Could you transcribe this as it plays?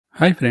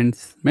Hi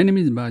friends, my name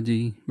is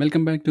Baji.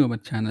 Welcome back to our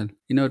channel.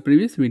 In our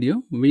previous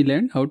video, we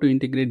learned how to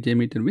integrate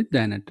jmeter with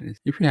Dynatrace.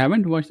 If you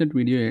haven't watched that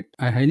video yet,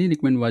 I highly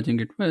recommend watching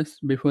it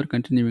first before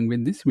continuing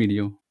with this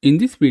video. In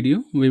this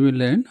video, we will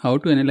learn how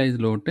to analyze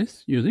load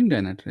tests using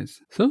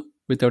Dynatrace. So,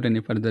 without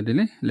any further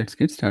delay, let's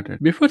get started.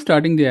 Before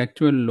starting the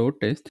actual load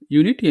test,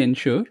 you need to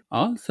ensure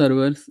all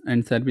servers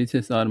and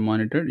services are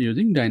monitored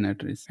using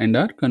Dynatrace and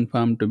are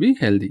confirmed to be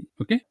healthy.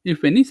 Okay.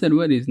 If any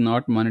server is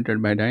not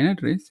monitored by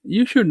Dynatrace,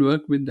 you should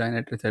work with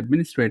Dynatrace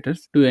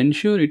administrators to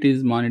ensure it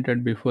is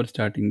monitored before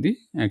starting the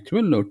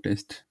actual load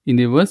test. In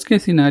the worst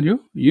case scenario,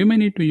 you may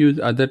need to use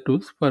other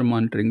tools for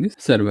monitoring this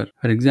server.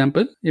 For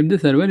example, if the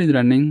server is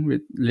running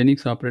with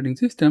Linux operating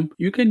system,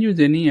 you can use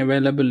any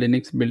available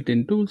Linux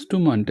built-in tools to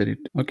monitor it.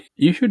 Okay.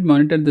 You should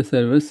monitor the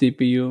server's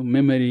CPU,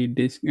 memory,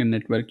 disk, and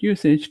network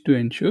usage to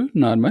ensure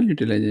normal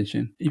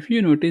utilization. If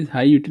you notice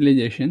high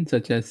utilization,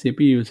 such as CPU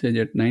usage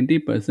at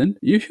 90%,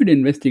 you should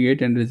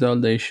investigate and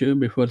resolve the issue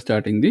before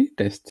starting the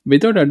test.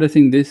 Without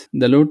addressing this,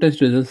 the load test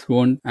results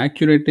won't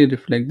accurately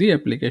reflect the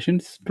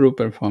application's true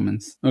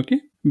performance. Okay.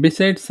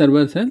 Besides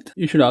server's health,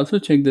 you should also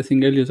check the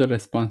single user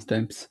response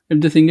times.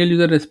 If the single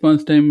user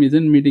response time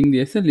isn't meeting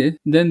the SLA,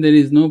 then there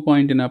is no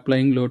point in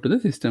applying load to the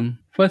system.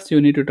 First,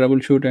 you need to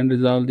troubleshoot and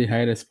resolve the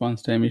high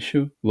response time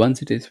issue.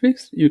 Once it is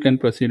fixed, you can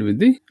proceed with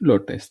the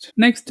load test.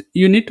 Next,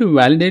 you need to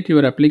validate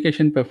your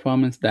application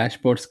performance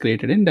dashboards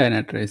created in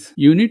Dynatrace.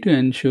 You need to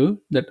ensure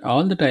that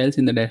all the tiles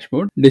in the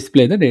dashboard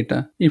display the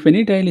data. If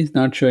any tile is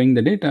not showing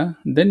the data,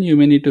 then you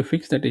may need to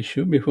fix that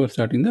issue before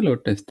starting the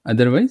load test.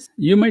 Otherwise,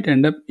 you might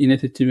end up in a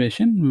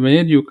situation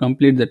where you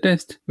complete the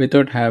test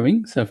without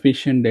having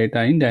sufficient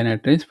data in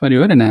Dynatrace for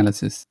your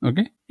analysis.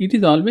 Okay. It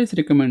is always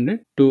recommended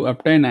to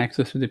obtain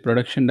access to the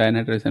production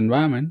Dynatrace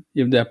environment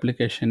if the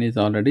application is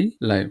already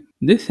live.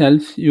 This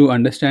helps you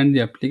understand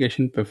the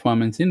application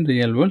performance in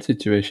real-world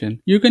situation.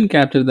 You can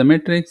capture the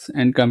metrics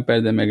and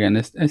compare them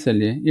against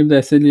SLA. If the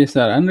SLAs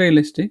are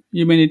unrealistic,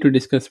 you may need to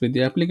discuss with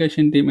the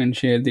application team and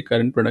share the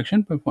current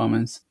production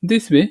performance.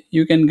 This way,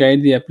 you can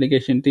guide the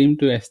application team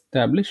to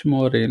establish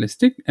more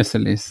realistic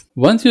SLAs.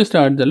 Once you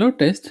start the load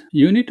test,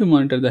 you need to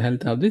monitor the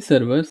health of the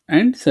servers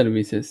and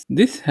services.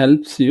 This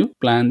helps you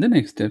plan the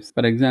next steps.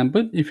 For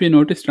example, if you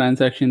notice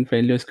transaction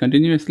failures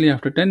continuously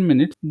after 10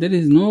 minutes, there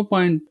is no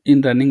point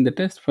in running the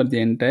test for the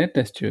entire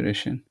test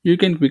duration. You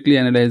can quickly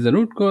analyze the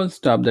root cause,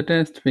 stop the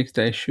test, fix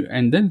the issue,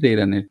 and then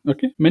rerun it.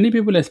 Okay. Many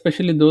people,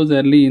 especially those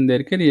early in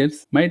their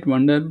careers, might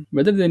wonder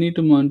whether they need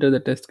to monitor the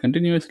test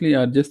continuously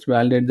or just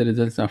validate the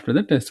results after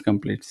the test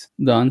completes.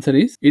 The answer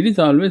is, it is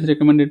always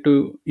recommended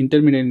to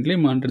intermittently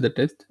monitor the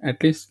test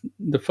at least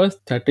the first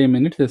 30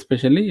 minutes,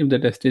 especially if the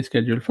test is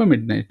scheduled for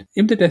midnight.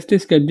 If the test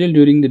is scheduled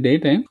during the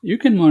daytime, you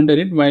can monitor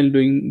it while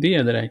doing the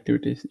other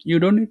activities. You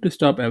don't need to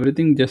stop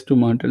everything just to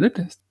monitor the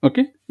test.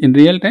 Okay. In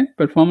real time,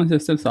 performance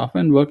testers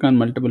often work on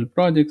multiple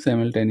projects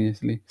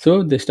simultaneously.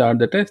 So they start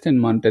the test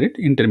and monitor it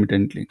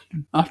intermittently.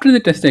 After the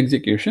test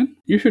execution,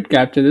 you should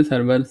capture the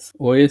server's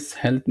OS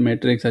health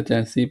metrics such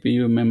as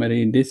CPU,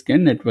 memory, disk,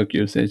 and network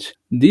usage.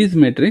 These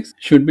metrics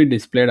should be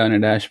displayed on a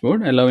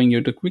dashboard, allowing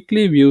you to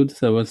quickly view the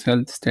server's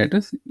health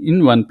status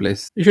in one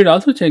place. You should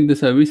also check the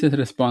services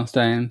response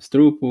times,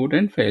 throughput,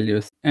 and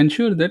failures.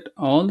 Ensure that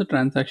all the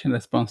transaction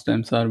response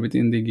times are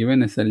within the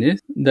given SLAs,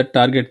 the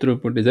target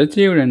throughput is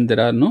achieved, and there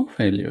are no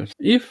failures.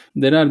 If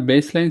there are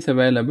baselines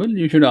available,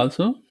 you should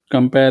also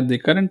compare the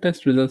current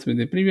test results with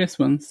the previous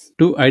ones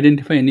to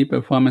identify any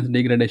performance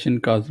degradation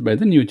caused by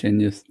the new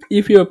changes.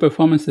 If your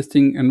performance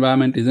testing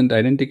environment isn't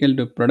identical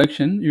to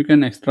production, you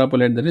can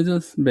extrapolate the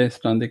results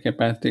based on the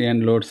capacity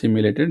and load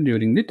simulated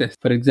during the test.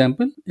 For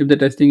example, if the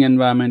testing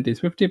environment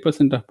is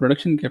 50% of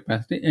production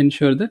capacity,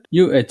 ensure that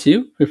you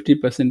achieve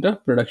 50%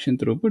 of production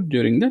throughput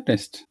during the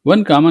test.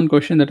 One common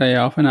question that I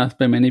often ask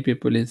by many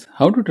people is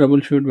how to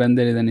troubleshoot when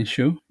there is an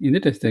issue in the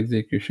test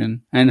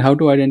execution, and how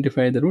to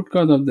identify the root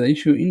cause of the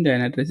issue in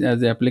Dynatrace, as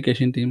the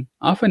application team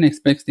often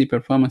expects the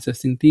performance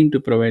testing team to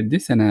provide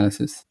this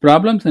analysis.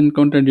 Problems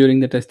encountered during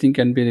the testing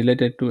can be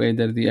related to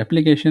either the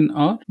application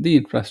or the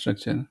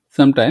infrastructure.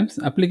 Sometimes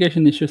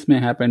application issues may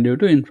happen due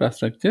to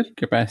infrastructure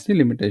capacity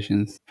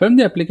limitations. From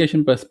the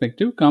application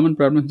perspective, common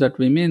problems that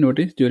we may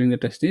notice during the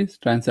test is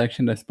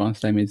transaction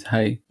response time is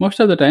high. Most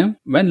of the time,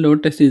 when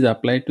load test is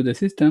applied to the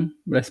system,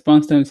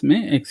 response times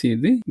may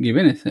exceed the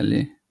given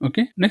SLA.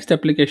 Okay. Next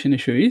application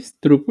issue is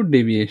throughput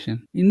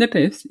deviation. In the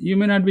test, you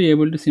may not be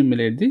able to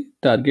simulate the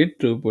target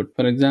throughput.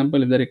 For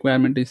example, if the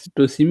requirement is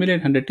to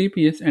simulate 100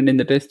 TPS, and in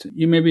the test,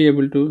 you may be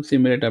able to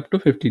simulate up to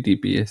 50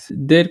 TPS.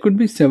 There could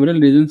be several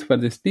reasons for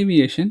this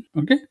deviation.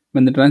 Okay.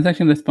 When the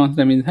transaction response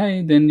time is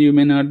high, then you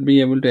may not be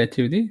able to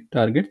achieve the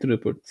target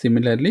throughput.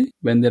 Similarly,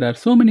 when there are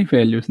so many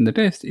failures in the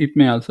test, it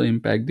may also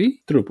impact the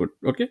throughput.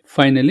 Okay.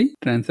 Finally,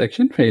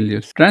 transaction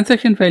failures.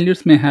 Transaction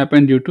failures may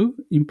happen due to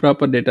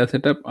improper data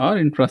setup or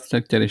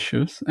infrastructure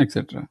issues,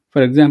 etc.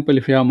 For example,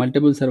 if you have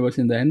multiple servers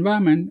in the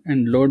environment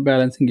and load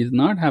balancing is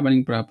not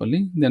happening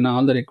properly, then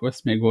all the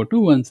requests may go to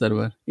one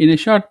server. In a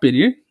short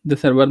period, the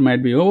server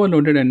might be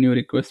overloaded and new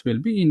requests will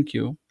be in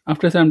queue.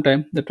 After some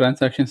time, the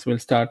transactions will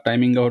start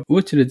timing out,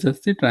 which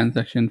results the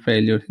transaction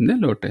failure in the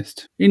load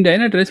test. In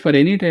Dynatrace, for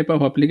any type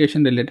of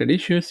application related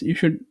issues, you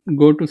should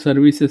go to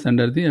services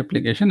under the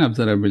application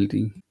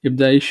observability. If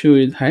the issue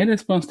is high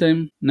response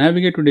time,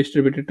 navigate to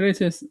distributed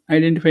traces,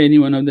 identify any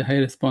one of the high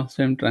response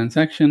time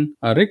transaction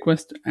or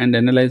request, and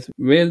analyze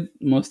where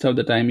most of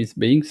the time is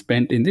being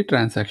spent in the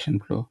transaction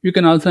flow. You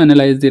can also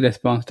analyze the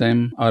response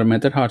time or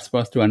method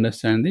hotspots to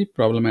understand the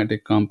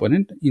problematic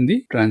component in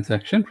the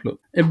transaction flow.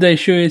 If the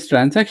issue is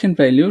transaction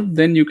failure,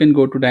 then you can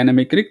go to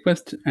dynamic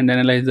request and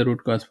analyze the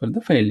root cause for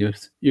the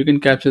failures. You can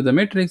capture the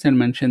metrics and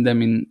mention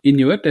them in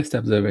your test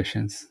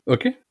observations.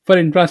 Okay. For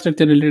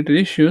infrastructure related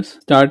issues,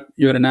 start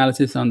your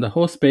analysis on the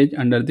host page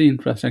under the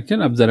infrastructure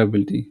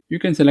observability. You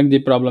can select the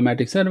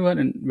problematic server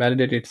and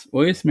validate its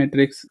OS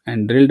metrics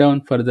and drill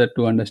down further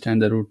to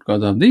understand the root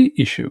cause of the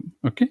issue.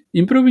 Okay.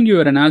 Improving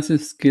your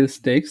analysis skills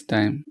takes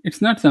time.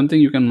 It's not something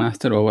you can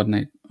master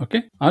overnight.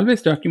 Okay.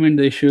 Always document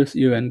the issues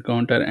you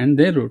encounter and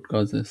their root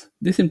causes.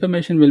 This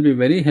information will be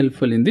very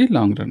helpful in the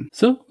long run.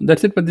 So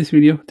that's it for this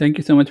video. Thank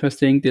you so much for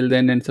staying till the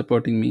end and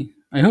supporting me.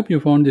 I hope you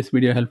found this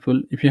video helpful.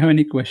 If you have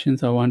any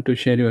questions or want to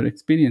share your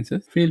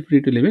experiences, feel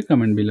free to leave a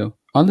comment below.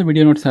 All the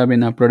video notes have been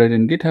uploaded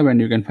in GitHub and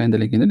you can find the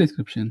link in the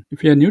description.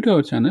 If you are new to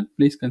our channel,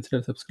 please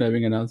consider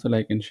subscribing and also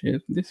like and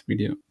share this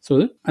video so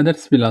that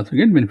others will also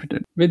get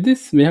benefited. With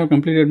this, we have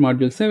completed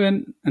module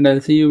 7 and I'll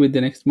see you with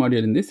the next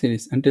module in this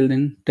series. Until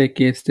then, take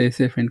care, stay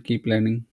safe and keep learning.